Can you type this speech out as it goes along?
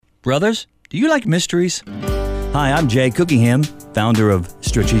Brothers, do you like mysteries? Hi, I'm Jay Cookingham, founder of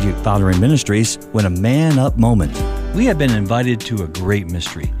Strategic Fathering Ministries, with a Man Up Moment. We have been invited to a great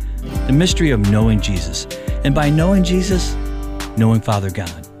mystery, the mystery of knowing Jesus. And by knowing Jesus, knowing Father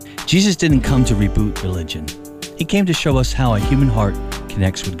God. Jesus didn't come to reboot religion. He came to show us how a human heart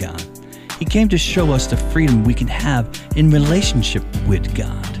connects with God. He came to show us the freedom we can have in relationship with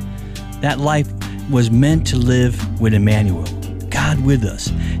God. That life was meant to live with Emmanuel, God with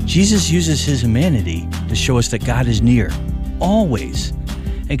us. Jesus uses his humanity to show us that God is near, always.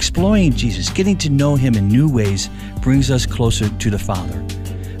 Exploring Jesus, getting to know him in new ways, brings us closer to the Father,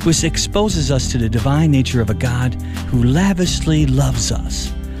 which exposes us to the divine nature of a God who lavishly loves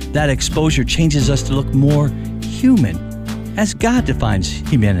us. That exposure changes us to look more human, as God defines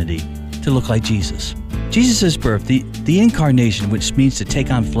humanity, to look like Jesus. Jesus' birth, the incarnation, which means to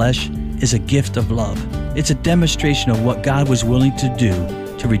take on flesh, is a gift of love. It's a demonstration of what God was willing to do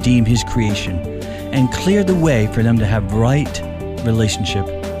to redeem his creation and clear the way for them to have right relationship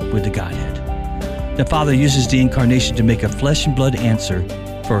with the Godhead. The Father uses the incarnation to make a flesh and blood answer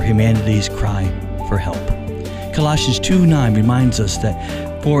for humanity's cry for help. Colossians 2:9 reminds us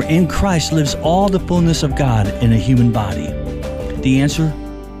that for in Christ lives all the fullness of God in a human body. The answer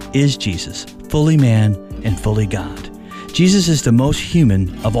is Jesus, fully man and fully God. Jesus is the most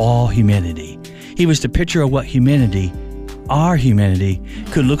human of all humanity. He was the picture of what humanity, our humanity,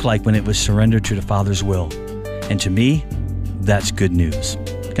 could look like when it was surrendered to the Father's will. And to me, that's good news.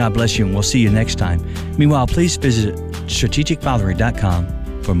 God bless you, and we'll see you next time. Meanwhile, please visit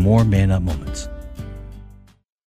strategicfathering.com for more Man Up Moments.